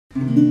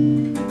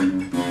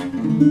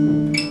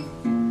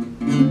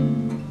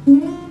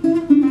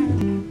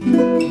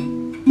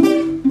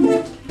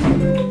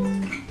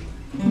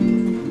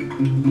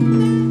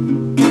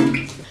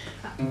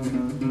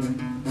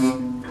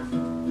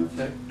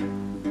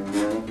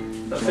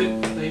That's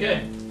it. There you go.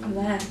 I'm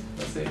there.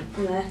 That's it.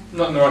 I'm there.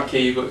 Not in the right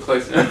key, but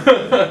close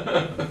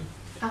enough.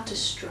 How to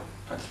strum.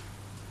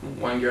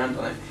 Wang your hand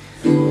on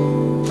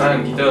it.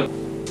 Bang, you're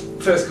done.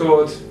 First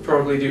chord,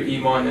 probably do E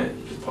minor.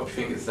 Just pop your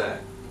fingers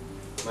there.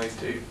 Those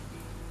two.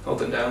 Hold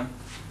them down.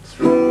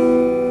 Strum.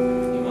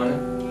 E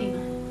minor. E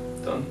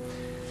minor. Done.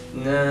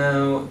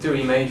 Now do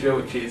E major,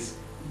 which is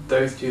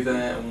those two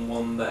there and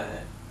one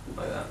there,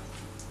 like that.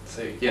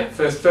 So yeah,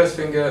 first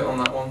finger on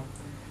that one,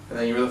 and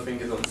then your other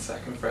finger's on the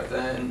second fret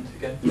there, and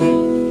again.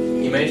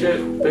 E major,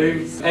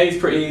 boom. A is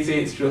pretty easy.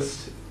 It's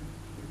just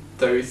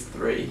those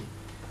three.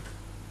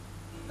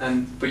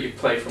 But you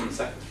play from the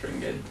second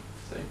string in.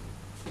 So.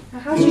 Now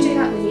how do you do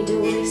that when you do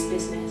all this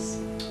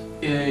business?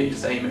 Yeah, you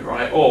just aim it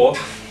right, or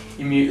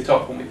you mute the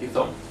top one with your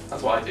thumb.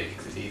 That's what I do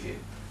because it's easier.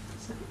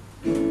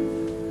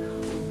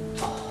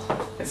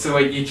 It's the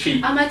way you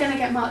cheat. Am I going to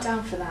get marked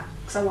down for that?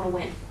 Because I want to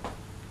win.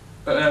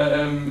 Who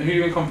are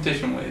you in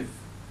competition with?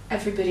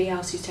 Everybody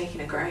else who's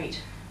taking a grade.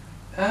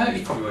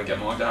 You probably won't get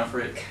marked down for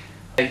it.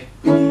 Hey.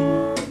 There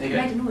you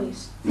go. Made a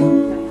noise. There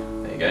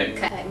you go.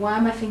 Okay, why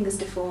are my fingers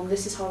deformed?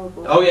 This is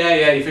horrible. Oh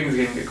yeah, your fingers are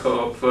going to get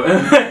caught up.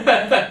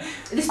 But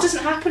this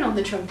doesn't happen on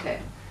the trumpet.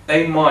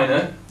 A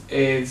minor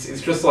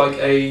it's just like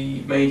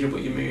A major,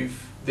 but you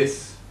move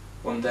this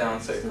one down,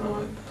 so it's kind of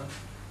like that.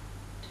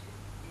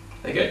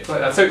 There you go,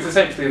 like that. So it's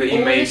essentially the E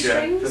All major.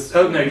 strings?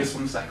 Oh no, just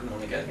from the second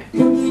one again.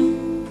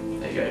 Okay.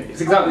 There you go.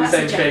 It's exactly the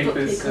same shape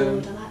as. I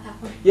like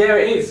that one. Yeah,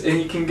 it is,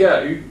 and you can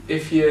go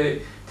if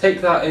you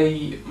take that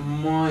A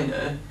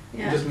minor,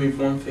 Yeah. you just move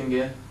one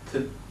finger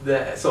to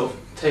there, sort of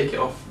take it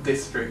off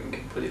this string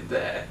and put it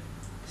there.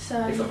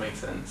 So If that makes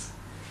sense.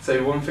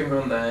 So one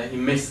finger on there, you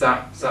miss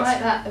that. so like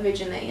that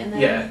originally, and then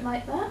Yeah.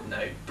 like that. No,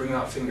 bring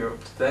that finger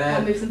up to there.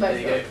 I'll move them both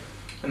There you up. go.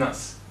 And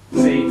that's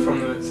C from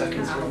the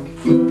second Ow. string.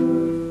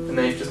 And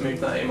then you've just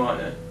moved that A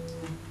minor,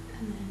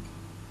 And then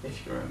if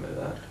you can remember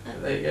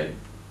that. There you go.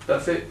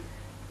 That's it.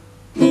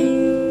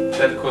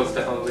 They're the chords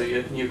to Hallelujah.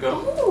 And you've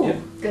got oh, yeah,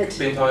 good.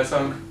 the entire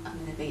song. I'm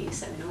going to be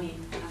so annoying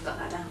when I've got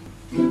that down.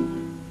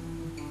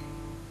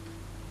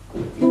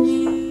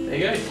 There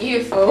you go.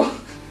 Beautiful.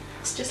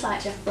 It's just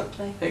like Jeff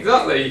Buckley.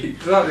 Exactly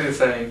the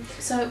same.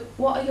 So,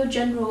 what are your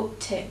general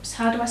tips?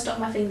 How do I stop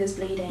my fingers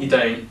bleeding? You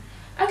don't.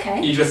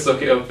 Okay. You just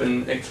suck it up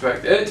and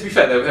expect. To be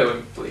fair, they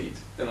won't bleed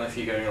unless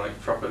you're going like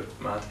proper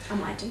mad. I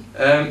might do.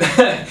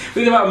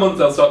 Within about a month,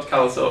 they'll start to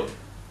callus up,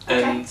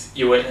 and Okay.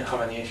 you won't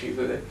have any issues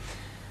with it.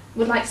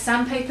 Would like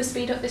sandpaper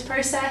speed up this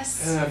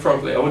process?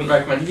 Probably. I wouldn't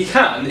recommend. You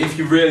can, if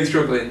you're really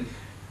struggling,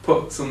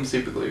 put some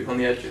super glue on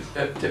the edges,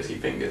 tips of your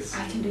fingers.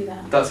 I can do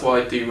that. That's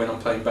what I do when I'm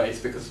playing bass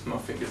because my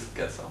fingers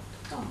get soft.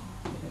 Oh.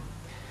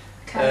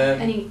 Okay.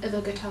 Um, Any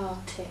other guitar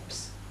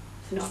tips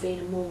for not being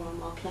a moron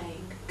while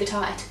playing?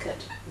 Guitar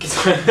etiquette.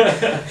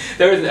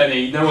 There isn't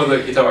any. No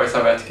other guitarists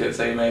have etiquette,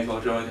 so you may as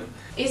well join them.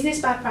 Is this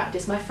bad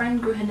practice? My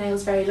friend grew her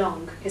nails very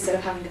long instead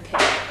of having a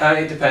pick.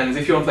 It depends.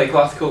 If you want to play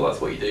classical,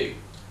 that's what you do.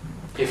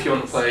 If you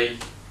want to play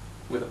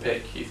with a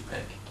pick, use a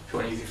pick. If you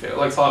want to use your finger,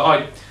 like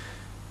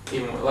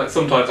so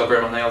sometimes I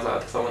grow my nails out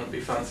because I want to be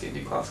fancy and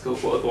do classical,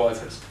 but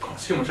otherwise it's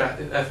too much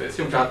effort, it's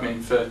too much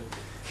admin for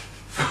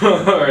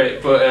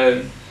it.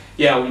 But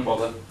yeah, I wouldn't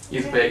bother.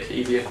 Use a pick,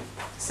 easier.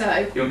 So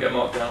You won't get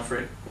marked down for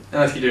it.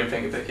 Unless you're doing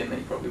finger picking, then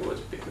you probably would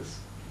because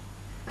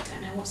I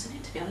don't know what's in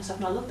it, to be honest. I've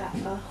not looked that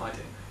far. I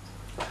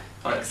do.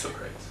 I know still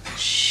great.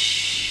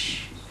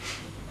 Shh.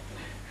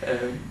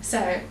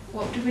 So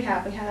what did we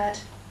have? We had.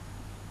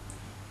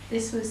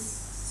 This was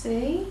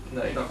C.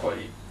 No, not quite.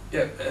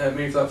 Yeah,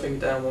 move that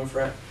finger down one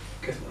fret.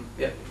 Guess one.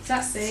 Yeah. Is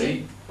that C?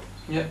 C.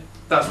 Yeah.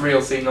 That's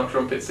real C, not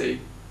trumpet C.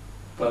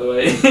 By the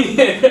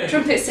way.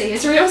 Trumpet C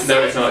is real C.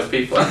 No, it's not. It's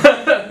B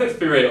flat. Let's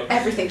be real.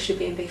 Everything should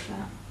be in B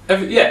flat.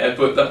 Yeah,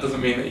 but that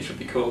doesn't mean that you should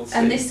be called C.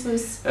 And this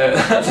was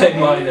that's A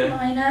minor.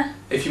 minor.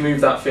 If you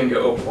move that finger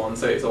up one,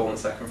 so it's all on the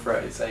second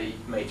fret, it's A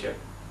major.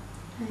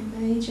 A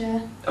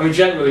major. I mean,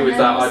 generally with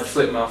And that, then I'd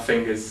flip my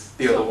fingers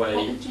the other way.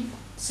 What did you,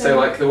 So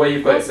like the way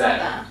you've got it what's like there.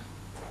 that?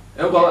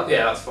 Oh well,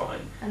 yeah, that's fine.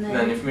 And And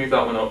then if you move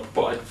that one up,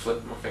 but I'd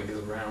flip my fingers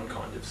around,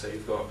 kind of, so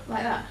you've got.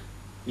 like that.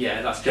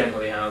 Yeah, that's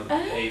generally how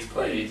Oh. A's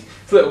played.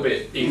 It's a little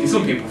bit easy.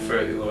 Some people prefer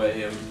it the other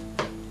way.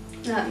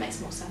 No, that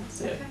makes more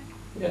sense. Yeah. Okay.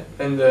 Yeah,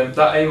 and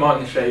that A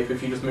minor shape,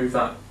 if you just move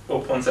that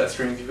up one set of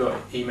strings, you've got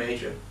E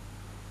major.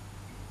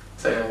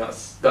 So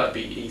that'd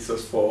be E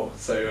sus4.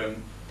 So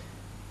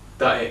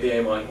the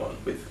A minor one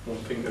with one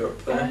finger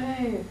up there,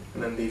 Oh.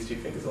 and then these two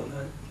fingers on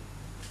there.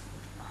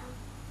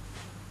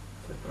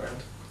 Flip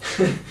around.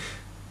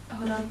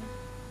 Hold on.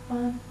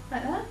 One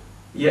like that.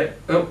 Yeah.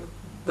 Oh,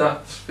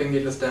 that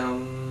finger just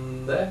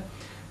down there.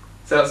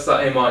 So that's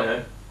that A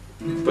minor.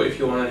 But if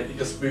you want to, you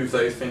just move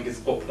those fingers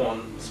up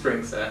one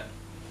string set.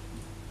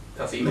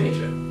 That's E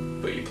major,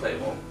 but you play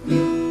them all.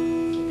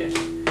 Okay.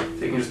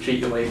 So you can just cheat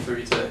your way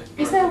through to.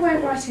 Is there a way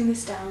of writing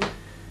this down?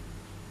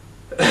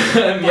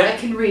 What I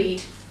can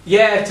read.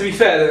 Yeah, to be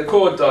fair, the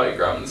chord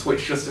diagrams,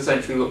 which just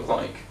essentially look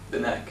like the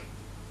neck.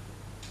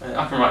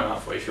 I can write them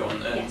out for you if you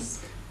want. Yes.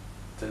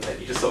 Then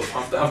you just sort of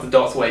have the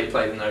dots where you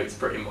play the notes,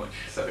 pretty much.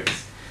 So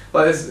it's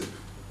like there's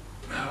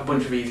a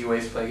bunch of easy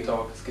ways to play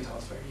guitar because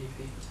guitar's very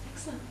easy.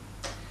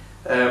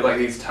 Excellent. Like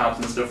these tabs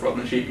and stuff rather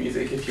than sheet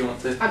music, if you want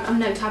to.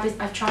 No, tab is.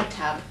 I've tried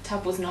tab.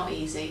 Tab was not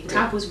easy. Really?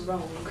 Tab was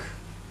wrong.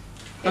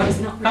 It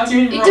was not. How do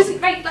you mean it wrong? doesn't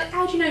make like.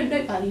 How do you know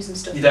note values and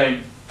stuff? You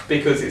don't,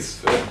 because it's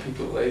for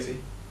people who are lazy.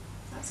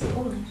 That's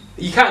appalling.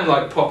 You can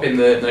like pop in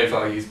the note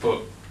values,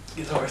 but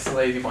guitarists are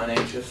lazy by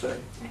nature, so.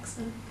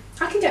 Excellent.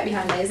 I can get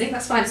behind lazy.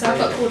 That's fine. So I've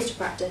got chords to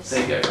practice.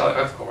 There you go.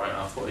 I've got right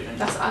now for you.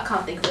 I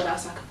can't think of what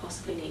else I could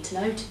possibly need to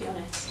know, to be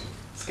honest.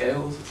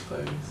 Scales, I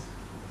suppose.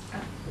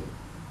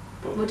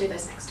 We'll do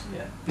those next time.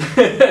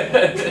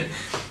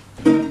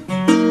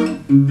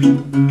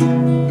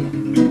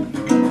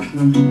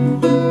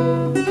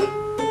 Yeah.